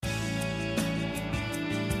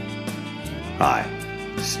Hi,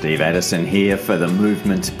 Steve Addison here for the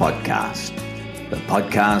Movements Podcast, the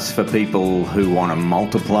podcast for people who want to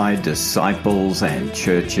multiply disciples and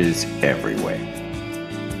churches everywhere.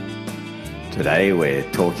 Today we're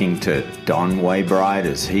talking to Don Waybright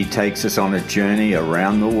as he takes us on a journey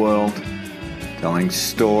around the world, telling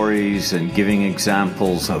stories and giving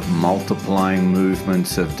examples of multiplying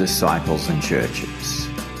movements of disciples and churches.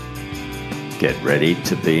 Get ready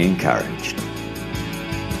to be encouraged.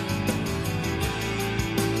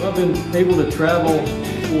 Well, I've been able to travel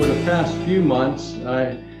for the past few months.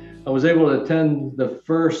 I was able to attend the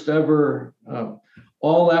first ever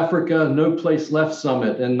All Africa No Place Left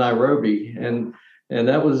Summit in Nairobi. And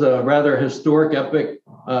that was a rather historic, epic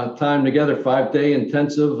time together, 5-day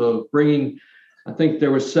intensive of bringing, I think there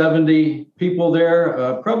was 70 people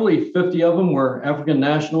there. Probably 50 of them were African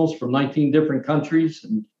nationals from 19 different countries,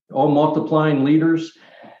 and all multiplying leaders.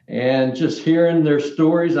 And just hearing their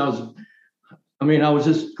stories, I was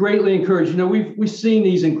just greatly encouraged. You know, we've seen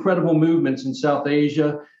these incredible movements in South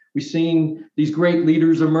Asia. We've seen these great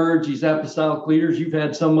leaders emerge, these apostolic leaders. You've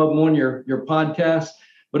had some of them on your podcast,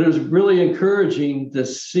 but it was really encouraging to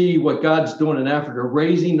see what God's doing in Africa,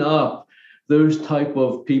 raising up those type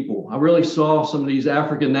of people. I really saw some of these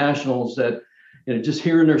African nationals that, you know, just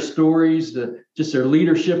hearing their stories, just their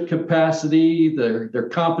leadership capacity, their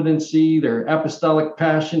competency, their apostolic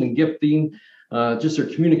passion and gifting, just their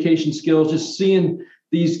communication skills, just seeing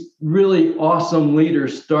these really awesome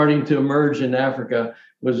leaders starting to emerge in Africa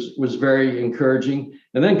was very encouraging.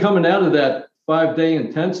 And then coming out of that 5-day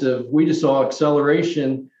intensive, we just saw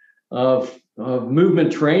acceleration of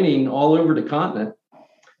movement training all over the continent.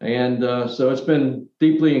 And so it's been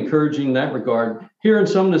deeply encouraging in that regard. Hearing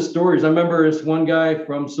some of the stories, I remember this one guy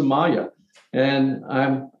from Somalia, and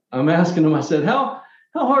I'm asking him, I said, how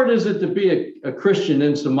hard is it to be a Christian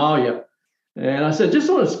in Somalia? And I said, just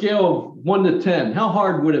on a scale of 1 to 10, how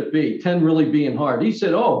hard would it be? 10 really being hard. He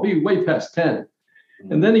said, oh, it'd be way past 10.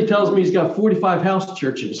 And then he tells me he's got 45 house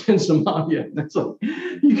churches in Somalia. That's like,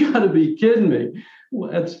 you got to be kidding me.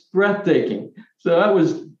 Well, that's breathtaking. So that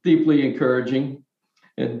was deeply encouraging.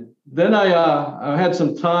 And then I had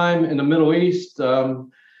some time in the Middle East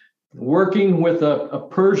working with a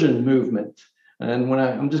Persian movement. And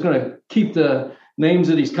I'm just going to keep the names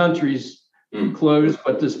of these countries closed,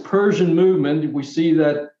 but this Persian movement, we see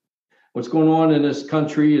that what's going on in this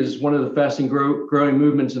country is one of the fastest growing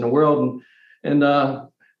movements in the world. And the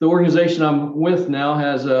organization I'm with now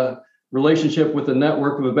has a relationship with a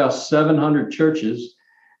network of about 700 churches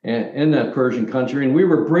in that Persian country. And we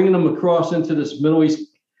were bringing them across into this Middle East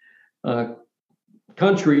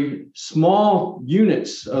country, small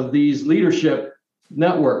units of these leadership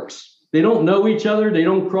networks. They don't know each other. They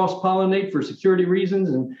don't cross-pollinate for security reasons.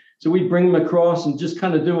 And so we bring them across and just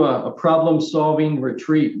kind of do a problem-solving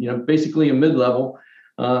retreat, you know, basically a mid-level,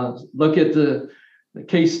 look at the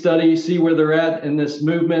case study, see where they're at in this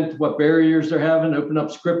movement, what barriers they're having, open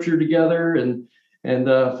up scripture together and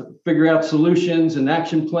figure out solutions and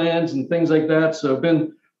action plans and things like that. So I've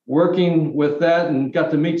been working with that and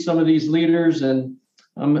got to meet some of these leaders. And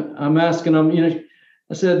I'm asking them, you know,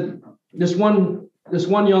 I said, this one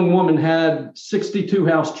young woman had 62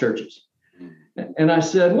 house churches. And I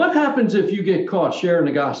said, what happens if you get caught sharing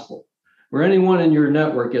the gospel, or anyone in your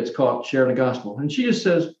network gets caught sharing the gospel? And she just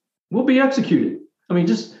says, we'll be executed. I mean,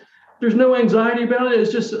 there's no anxiety about it.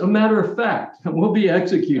 It's just a matter of fact. We'll be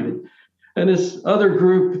executed. And this other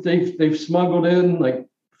group, they've smuggled in like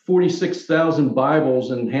 46,000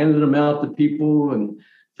 Bibles and handed them out to people and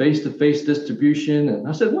face-to-face distribution. And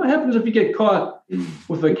I said, what happens if you get caught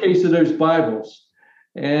with a case of those Bibles?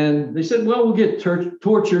 And they said, well, we'll get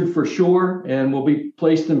tortured for sure, and we'll be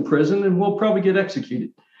placed in prison, and we'll probably get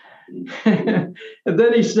executed. And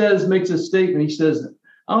then he makes a statement. He says,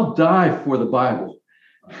 I'll die for the Bible.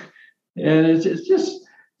 And it's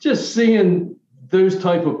just seeing those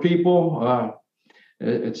type of people.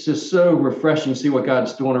 It's just so refreshing to see what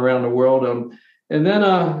God's doing around the world. And then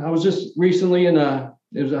I was just recently I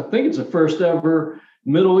think it's the first ever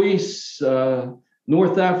Middle East,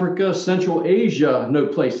 North Africa, Central Asia, No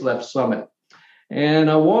Place Left Summit. And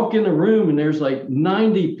I walk in the room and there's like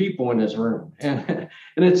 90 people in this room. And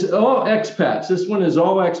it's all expats. This one is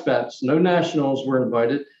all expats. No nationals were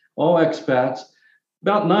invited, all expats.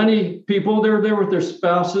 About 90 people. They're there with their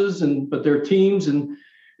spouses but their teams.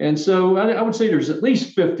 And so I would say there's at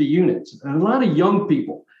least 50 units, and a lot of young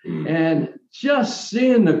people. And just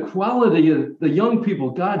seeing the quality of the young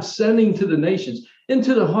people God's sending to the nations,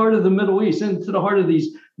 into the heart of the Middle East, into the heart of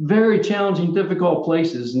these very challenging, difficult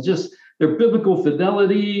places, and just their biblical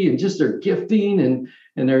fidelity and just their gifting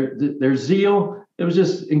and their zeal. it was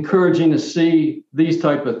just encouraging to see these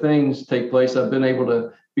type of things take place. I've been able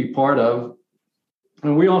to be part of.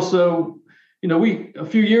 And we also, a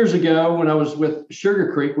few years ago when I was with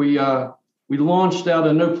Sugar Creek, we launched out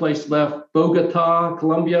a No Place Left Bogota,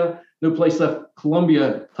 Colombia, No Place Left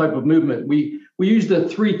Colombia type of movement. We used a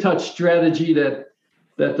 3-touch strategy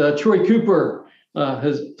that Troy Cooper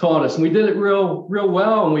has taught us, and we did it real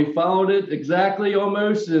well, and we followed it exactly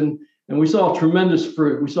almost, and we saw tremendous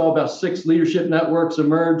fruit. We saw about 6 leadership networks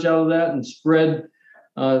emerge out of that and spread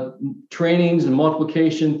trainings and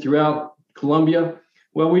multiplication throughout Colombia.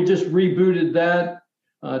 Well, we just rebooted that,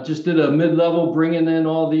 just did a mid-level, bringing in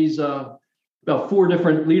all these about 4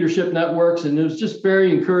 different leadership networks, and it was just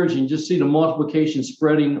very encouraging just see the multiplication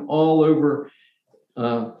spreading all over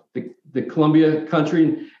the Colombia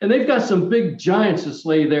country. And they've got some big giants to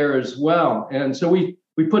slay there as well. And so we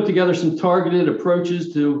put together some targeted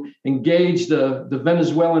approaches to engage the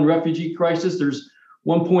Venezuelan refugee crisis. There's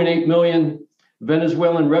 1.8 million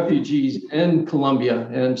Venezuelan refugees in Colombia.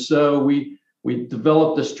 And so we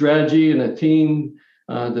developed a strategy and a team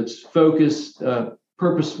that's focused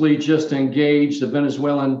purposefully just to engage the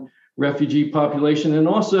Venezuelan refugee population. And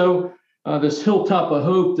also this Hilltop of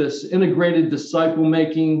Hope, this integrated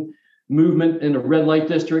disciple-making movement in the red light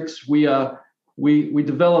districts. We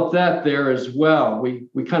developed that there as well.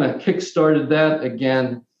 We kind of kickstarted that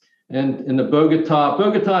again. And in the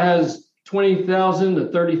Bogota has 20,000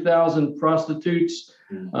 to 30,000 prostitutes.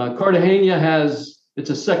 Cartagena it's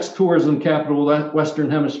a sex tourism capital of the Western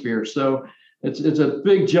Hemisphere. So it's a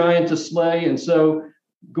big giant to slay. And so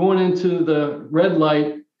going into the red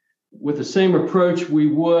light with the same approach we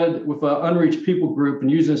would with an unreached people group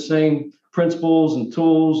and using the same principles and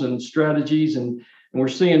tools and strategies. And we're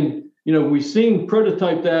seeing, we've seen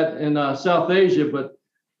prototype that in South Asia, but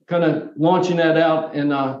kind of launching that out in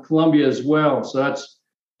Colombia as well. So that's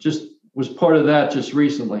just was part of that just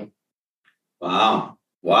recently. Wow.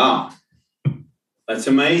 That's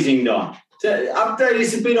amazing, Don. So update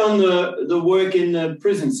us a bit on the work in the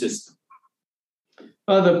prison system.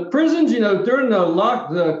 The prisons, during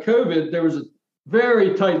the COVID, there was a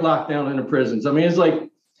very tight lockdown in the prisons. I mean, it's like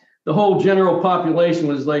the whole general population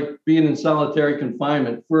was like being in solitary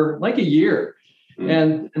confinement for like a year.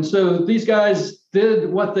 And so these guys did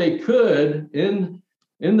what they could in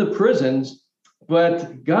the prisons,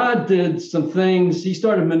 but God did some things. He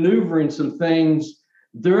started maneuvering some things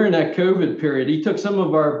during that COVID period. He took some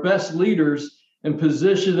of our best leaders and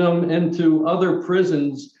positioned them into other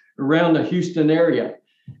prisons around the Houston area.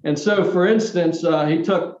 And so, for instance, he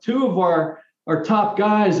took 2 of our top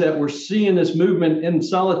guys that were seeing this movement in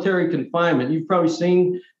solitary confinement. You've probably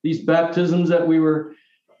seen these baptisms that we were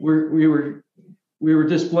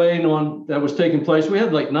displaying on that was taking place. We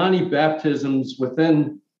had like 90 baptisms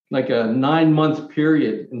within like a 9-month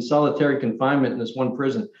period in solitary confinement in this one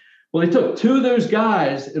prison. Well, they took 2 of those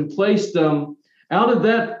guys and placed them out of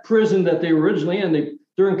that prison that they were originally in. They,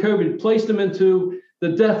 during COVID, placed them into the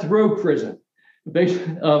death row prison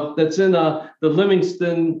that's in the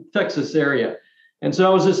Livingston, Texas area. And so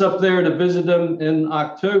I was just up there to visit them in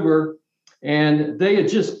October, and they had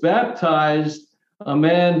just baptized a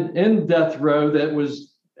man in death row that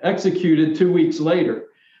was executed 2 weeks later.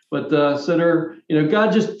 But so they're,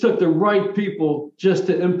 God just took the right people just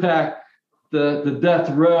to impact the death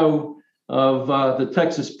row of the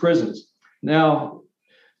Texas prisons. Now,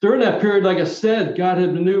 during that period, like I said, God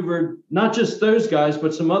had maneuvered not just those guys,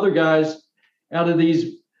 but some other guys out of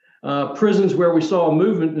these prisons where we saw a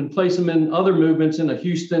movement and place them in other movements in the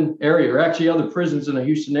Houston area, or actually other prisons in the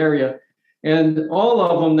Houston area. And all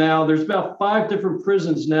of them now, there's about 5 different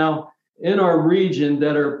prisons now in our region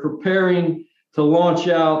that are preparing to launch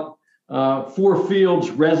out 4 Fields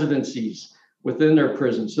residencies within their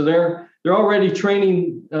prisons. So they're already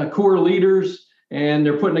training core leaders, and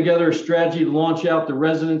they're putting together a strategy to launch out the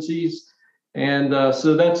residencies. And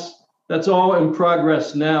so that's all in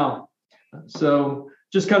progress now. So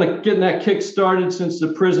just kind of getting that kick started since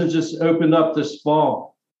the prison just opened up this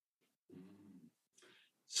fall.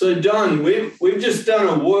 So Don, we've just done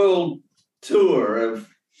a world tour of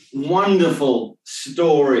wonderful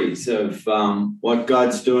stories of what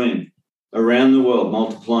God's doing around the world,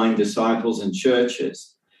 multiplying disciples and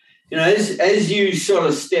churches. As you sort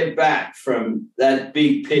of step back from that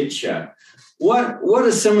big picture, what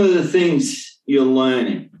are some of the things you're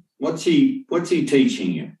learning? What's he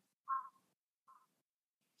teaching you?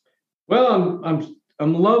 Well,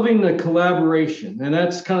 I'm loving the collaboration, and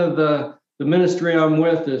that's kind of the ministry I'm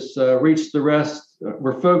with is Reach the Rest.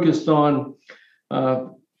 We're focused on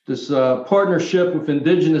this partnership with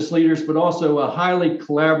Indigenous leaders, but also a highly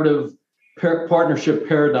collaborative partnership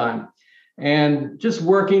paradigm. And just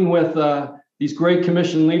working with these great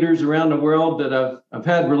commission leaders around the world that I've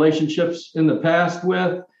had relationships in the past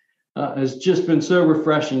with has just been so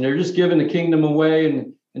refreshing. They're just giving the kingdom away,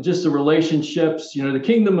 and just the relationships. The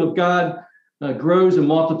kingdom of God grows and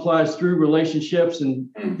multiplies through relationships, and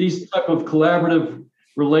these type of collaborative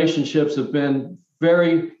relationships have been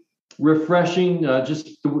very refreshing.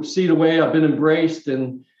 Just to see the way I've been embraced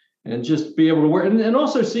and just be able to work, and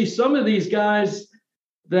also see some of these guys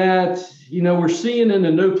that we're seeing in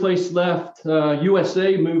the No Place Left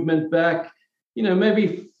USA movement back,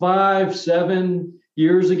 maybe 5-7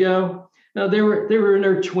 years ago. Now they were in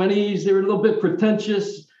their 20s. They were a little bit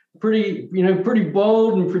pretentious, pretty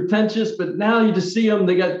bold and pretentious. But now you just see them.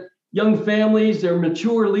 They got young families. They're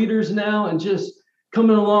mature leaders now, and just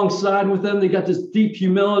coming alongside with them. They got this deep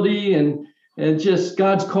humility and just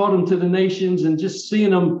God's called them to the nations, and just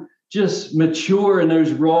seeing them just mature in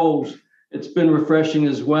those roles. It's been refreshing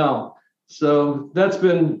as well. So that's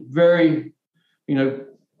been very,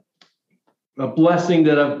 a blessing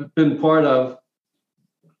that I've been part of.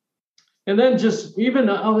 And then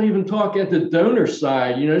I'll even talk at the donor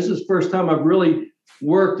side. This is the first time I've really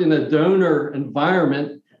worked in a donor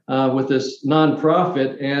environment with this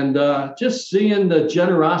nonprofit, and just seeing the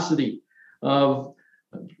generosity of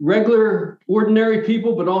regular, ordinary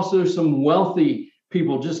people, but also some wealthy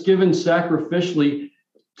people just giving sacrificially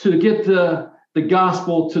to get the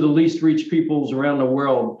gospel to the least reached peoples around the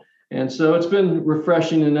world. And so it's been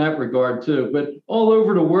refreshing in that regard too. But all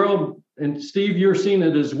over the world, and Steve, you're seeing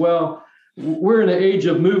it as well, we're in an age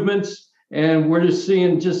of movements, and we're just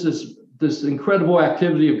seeing just this incredible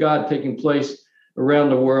activity of God taking place around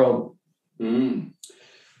the world.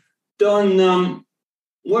 Don,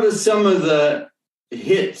 what are some of the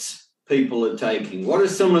hits people are taking? What are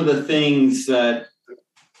some of the things that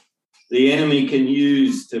the enemy can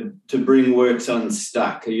use to bring works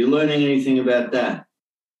unstuck? Are you learning anything about that?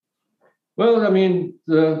 Well, I mean,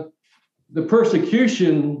 the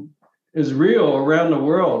persecution is real around the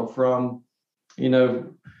world, from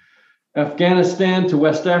Afghanistan to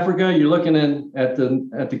West Africa. You're looking at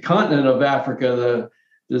the continent of Africa,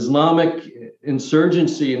 the Islamic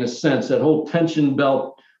insurgency, in a sense, that whole tension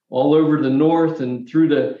belt all over the north and through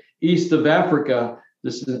the east of Africa,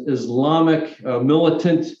 this Islamic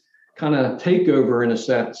militant kind of takeover, in a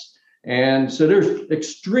sense. And so there's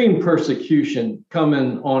extreme persecution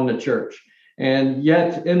coming on the church. And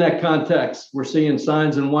yet in that context, we're seeing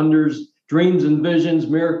signs and wonders, dreams and visions,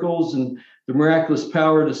 miracles, and the miraculous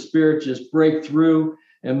power of the Spirit just break through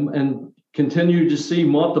and continue to see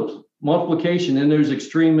multiplication in those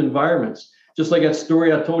extreme environments. Just like that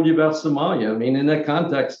story I told you about Somalia. I mean, in that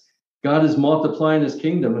context, God is multiplying his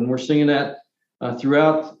kingdom, and we're seeing that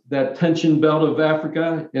throughout that tension belt of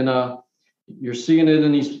Africa. And you're seeing it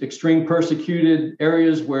in these extreme persecuted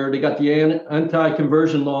areas where they got the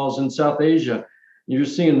anti-conversion laws in South Asia. You're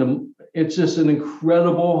seeing them. It's just an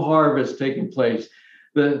incredible harvest taking place.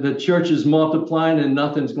 The church is multiplying, and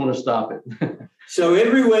nothing's going to stop it. So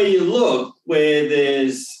everywhere you look, where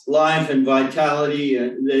there's life and vitality,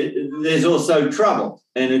 there's also trouble,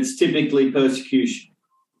 and it's typically persecution.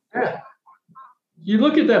 Yeah. You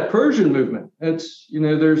look at that Persian movement. It's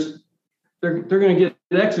they're going to get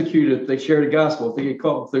executed if they share the gospel, if they get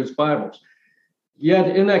caught with those Bibles.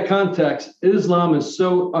 Yet in that context, Islam is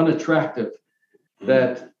so unattractive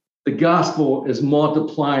that the gospel is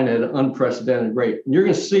multiplying at an unprecedented rate. And you're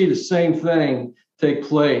going to see the same thing take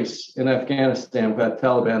place in Afghanistan with that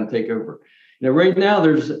Taliban takeover. Right now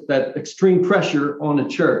there's that extreme pressure on the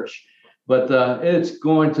church, but it's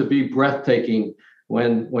going to be breathtaking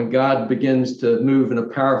when God begins to move in a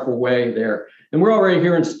powerful way there. And we're already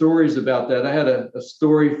hearing stories about that. I had a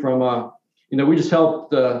story from, we just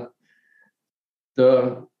helped the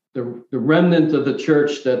remnant of the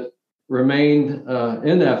church that remained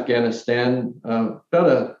in Afghanistan,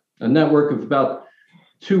 about a network of about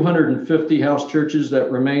 250 house churches that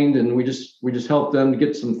remained, and we just helped them to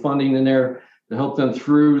get some funding in there to help them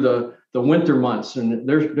through the winter months. And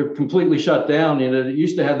they're completely shut down. It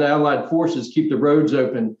used to have the Allied forces keep the roads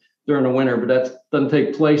open during the winter, but that doesn't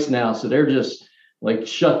take place now. So they're just like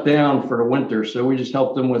shut down for the winter. So we just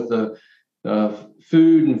helped them with the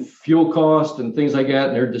food and fuel costs and things like that.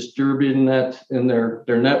 And they're distributing that in their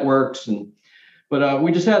networks. But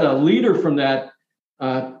we just had a leader from that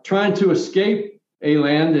trying to escape a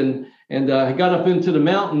land, and he got up into the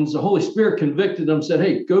mountains. The Holy Spirit convicted him, said,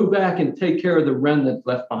 "Hey, go back and take care of the remnant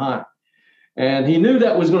left behind." And he knew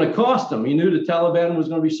that was going to cost him. He knew the Taliban was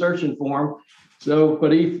going to be searching for him. So,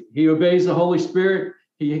 but he obeys the Holy Spirit.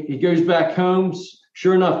 He goes back home.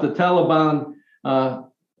 Sure enough, the Taliban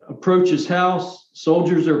approach his house.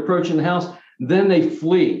 Soldiers are approaching the house. Then they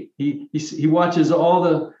flee. He watches all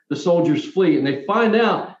the the soldiers flee. And they find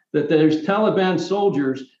out that there's Taliban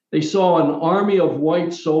soldiers. They saw an army of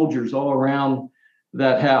white soldiers all around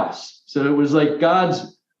that house. So it was like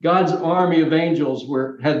God's army of angels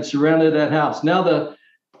had surrounded that house. Now the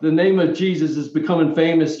name of Jesus is becoming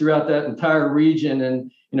famous throughout that entire region.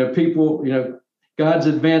 And, people, God's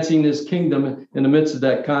advancing his kingdom in the midst of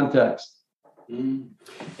that context. Mm.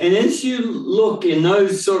 And as you look in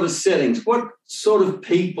those sort of settings, what sort of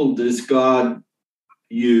people does God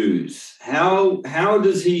use? How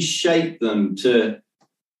does he shape them to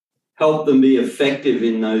help them be effective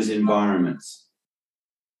in those environments?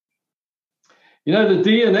 The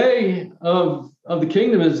DNA of the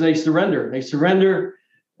kingdom is they surrender. They surrender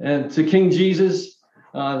and to King Jesus.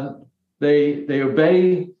 They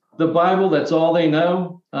obey the Bible. That's all they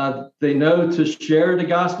know. They know to share the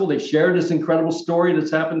gospel. They share this incredible story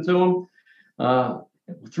that's happened to them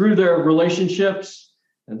through their relationships.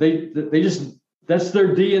 And they just, that's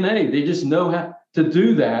their DNA. They just know how to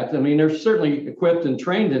do that. I mean, they're certainly equipped and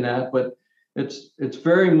trained in that, but it's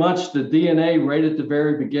very much the DNA right at the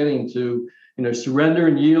very beginning to, surrender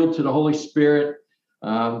and yield to the Holy Spirit,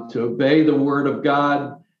 to obey the word of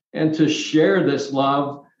God, and to share this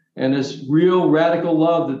love and this real radical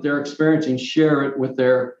love that they're experiencing, share it with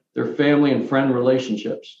their family and friend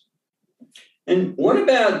relationships. And what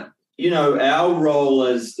about, our role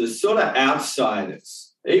as the sort of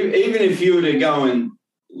outsiders? Even if you were to go and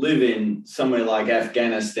live in somewhere like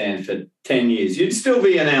Afghanistan for 10 years, you'd still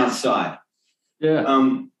be an outsider. Yeah.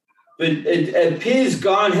 But it appears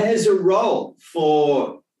God has a role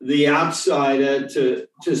for the outsider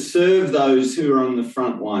to serve those who are on the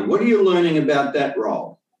front line. What are you learning about that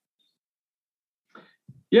role?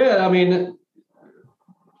 Yeah, I mean,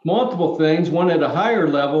 multiple things. One at a higher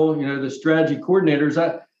level, the strategy coordinators.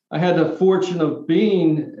 I had the fortune of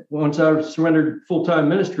being, once I surrendered full-time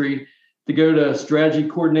ministry, to go to strategy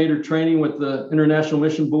coordinator training with the International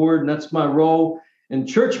Mission Board. And that's my role in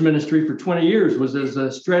church ministry for 20 years, was as a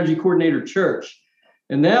strategy coordinator church.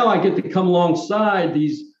 And now I get to come alongside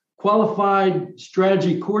these qualified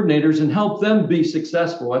strategy coordinators and help them be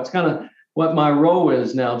successful. That's kind of what my role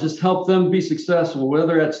is now, just help them be successful,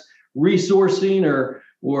 whether that's resourcing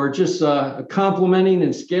or just complementing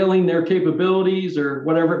and scaling their capabilities or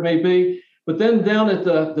whatever it may be. But then down at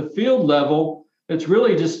the field level, it's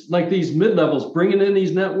really just like these mid-levels, bringing in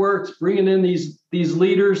these networks, bringing in these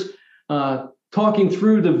leaders, talking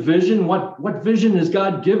through the vision. What vision has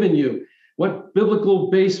God given you? What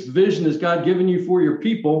biblical-based vision has God given you for your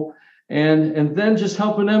people? And then just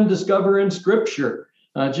helping them discover in Scripture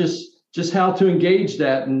just how to engage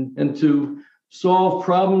that and to solve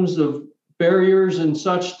problems of barriers and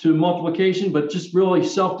such to multiplication, but just really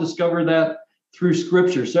self-discover that through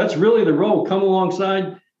Scripture. So that's really the role. Come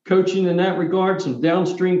alongside coaching in that regard, some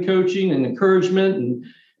downstream coaching and encouragement,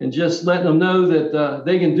 and just letting them know that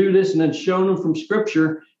they can do this, and then showing them from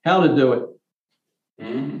Scripture how to do it.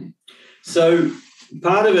 Mm. So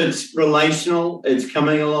part of it's relational, it's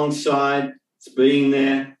coming alongside, it's being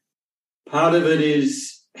there. Part of it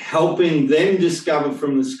is helping them discover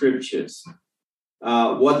from the Scriptures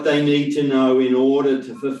what they need to know in order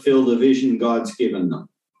to fulfill the vision God's given them.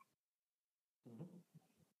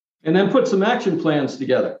 And then put some action plans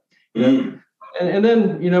together. And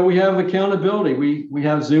then, we have accountability. We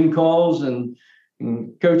have Zoom calls and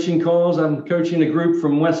coaching calls. I'm coaching a group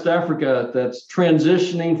from West Africa that's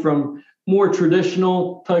transitioning from more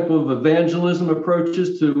traditional type of evangelism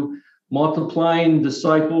approaches to multiplying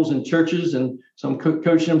disciples in churches. And so I'm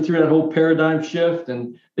coaching them through that whole paradigm shift.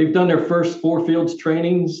 And they've done their first 4 fields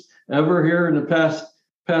trainings ever here in the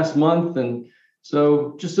past month. And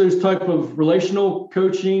so just those type of relational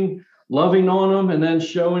coaching, loving on them, and then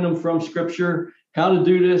showing them from Scripture how to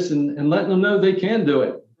do this and letting them know they can do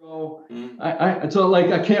it. So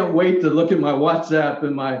I can't wait to look at my WhatsApp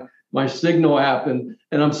and my Signal app, and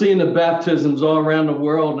I'm seeing the baptisms all around the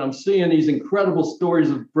world, and I'm seeing these incredible stories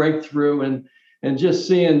of breakthrough and just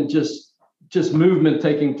seeing just movement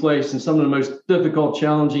taking place in some of the most difficult,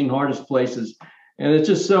 challenging, hardest places. And it's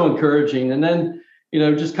just so encouraging. And then,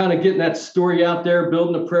 just kind of getting that story out there,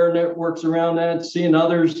 building the prayer networks around that, seeing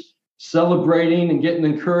others celebrating and getting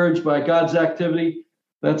encouraged by God's activity.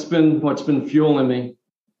 That's been what's been fueling me.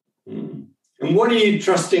 Mm. And what are you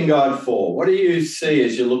trusting God for? What do you see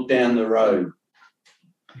as you look down the road?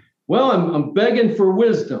 Well, I'm begging for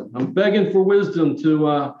wisdom. I'm begging for wisdom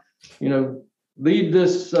to, lead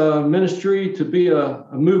this ministry, to be a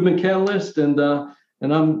movement catalyst, and I'm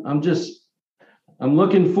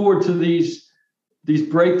looking forward to these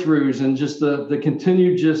breakthroughs and just the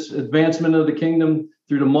continued just advancement of the kingdom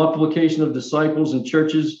through the multiplication of disciples and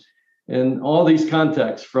churches, in all these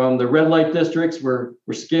contexts, from the red light districts. We're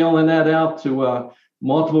scaling that out to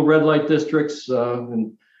multiple red light districts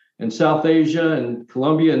in South Asia and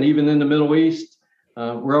Colombia and even in the Middle East.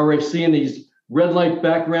 We're already seeing these red light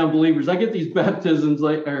background believers. I get these baptisms,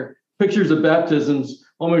 or pictures of baptisms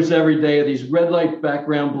almost every day of these red light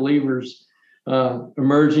background believers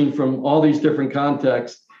emerging from all these different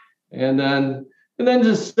contexts. And then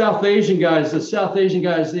just South Asian guys,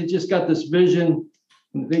 they just got this vision.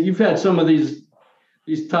 You've had some of these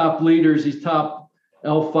top leaders, these top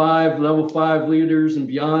L5, level 5 leaders and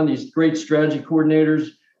beyond, these great strategy coordinators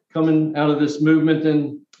coming out of this movement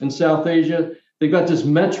in South Asia. They've got this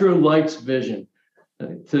Metro Lights vision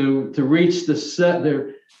to reach the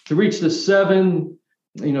seven,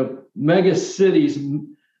 mega cities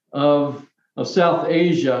of South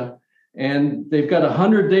Asia. And they've got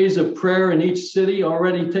 100 days of prayer in each city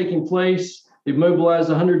already taking place. They've mobilized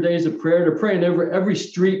 100 days of prayer. They're praying over every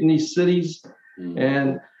street in these cities.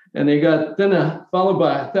 And they got then followed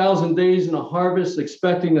by 1,000 days in a harvest,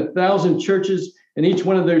 expecting 1,000 churches in each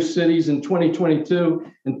one of those cities in 2022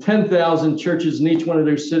 and 10,000 churches in each one of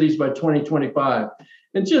those cities by 2025.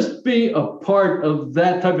 And just be a part of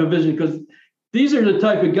that type of vision, because these are the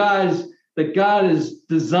type of guys that God is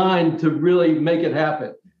designed to really make it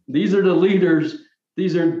happen. These are the leaders.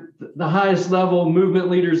 These are the highest level movement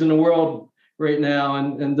leaders in the world right now.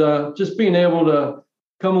 And just being able to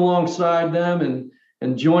come alongside them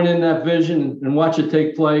and join in that vision and watch it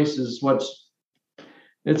take place is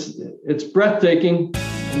it's breathtaking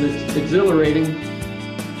and it's exhilarating.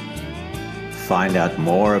 Find out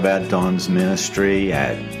more about Don's ministry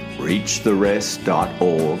at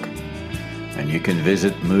reachtherest.org, and you can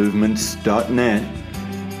visit movements.net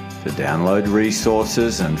to download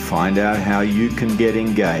resources and find out how you can get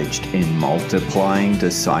engaged in multiplying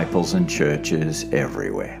disciples and churches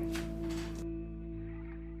everywhere.